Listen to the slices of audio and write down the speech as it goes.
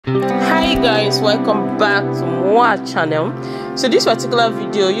Hi guys, welcome back to more channel. So this particular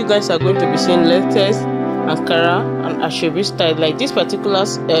video, you guys are going to be seeing latest Ankara and Asoebi style. Like this particular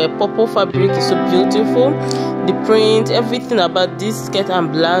purple fabric is so beautiful. The print, everything about this skirt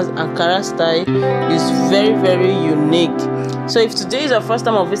and blouse Ankara style is very unique. So if today is your first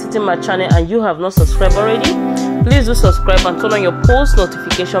time of visiting my channel and you have not subscribed already, please do subscribe and turn on your post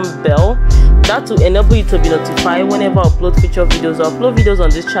notification bell. That will enable you to be notified whenever I upload feature videos. I upload videos on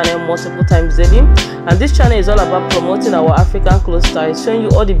this channel multiple times daily, and this channel is all about promoting our African clothes styles, showing you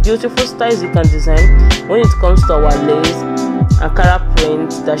all the beautiful styles you can design when it comes to our lace, Ankara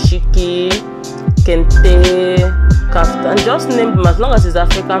print, dashiki, kente, kaftan, just name them. As long as it's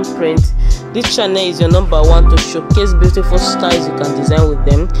African print, this channel is your #1 to showcase beautiful styles you can design with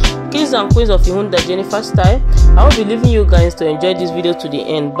them. Kings and queens of Ihunda Jennifer style. I will be leaving you guys to enjoy this video to the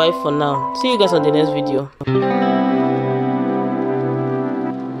end. Bye for now. See you guys on the next video.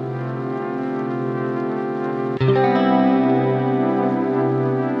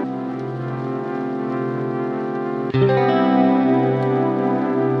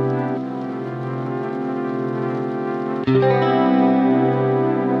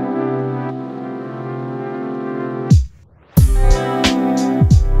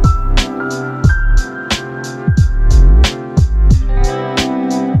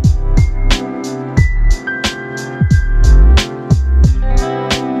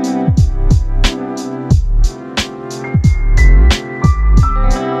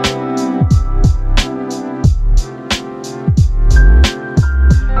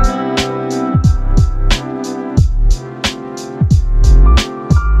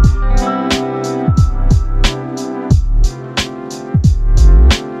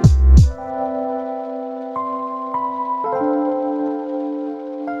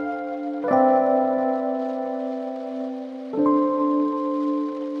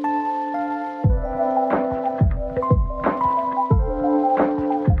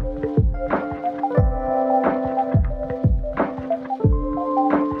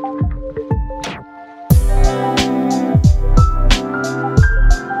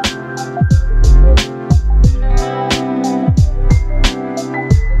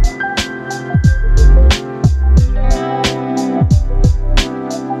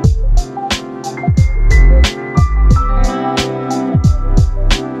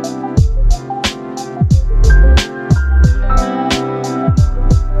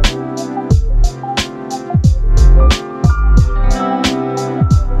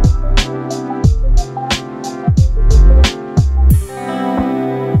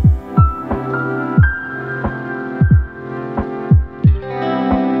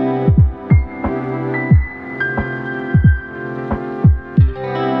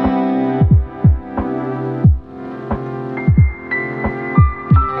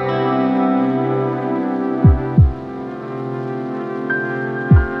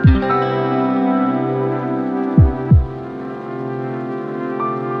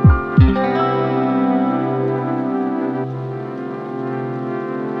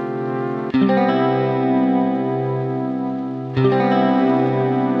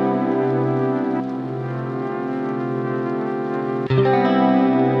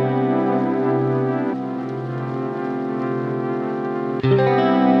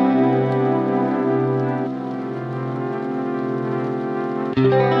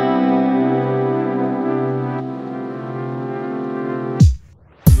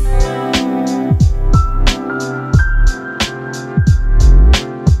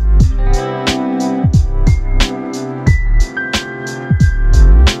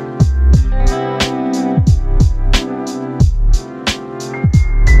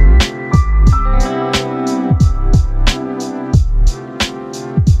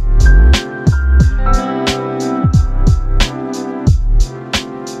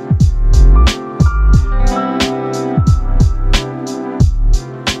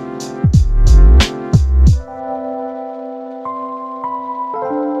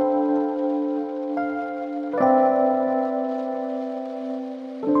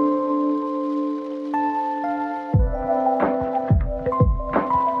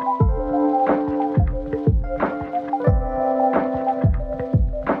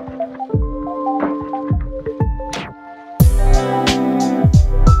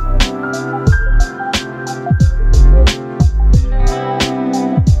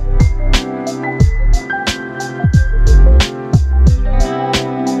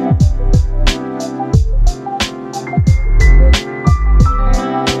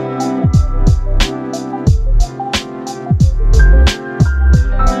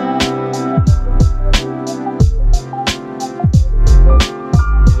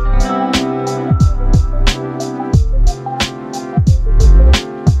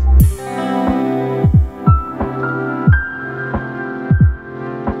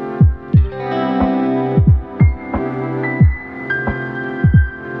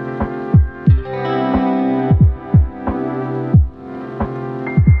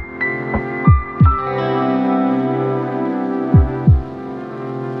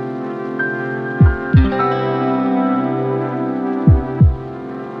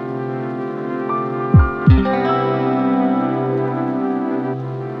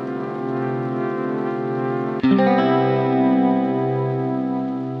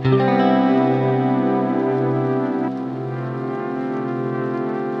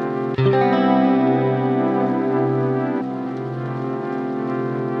 Thank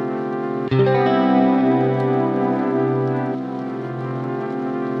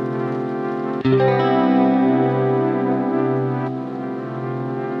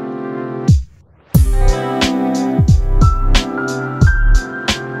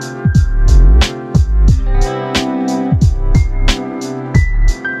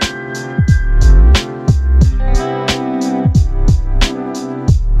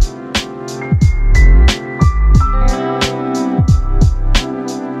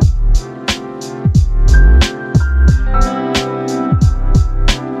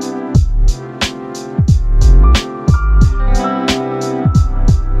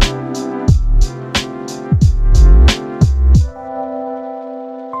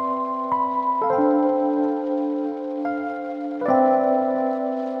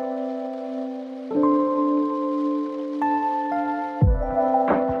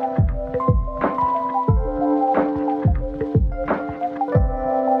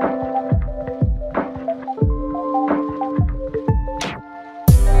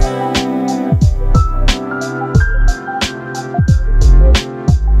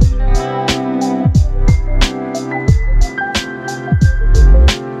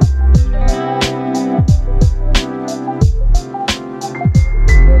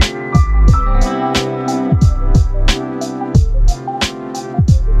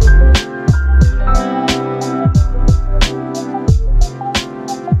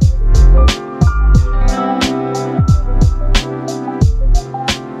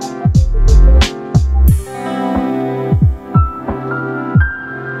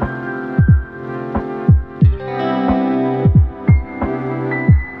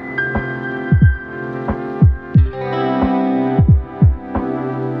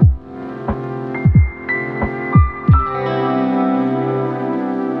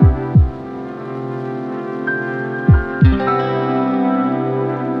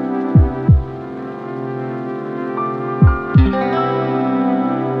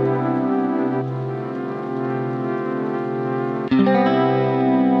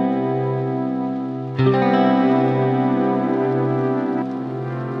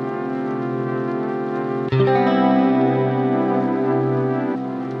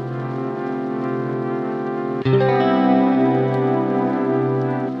you.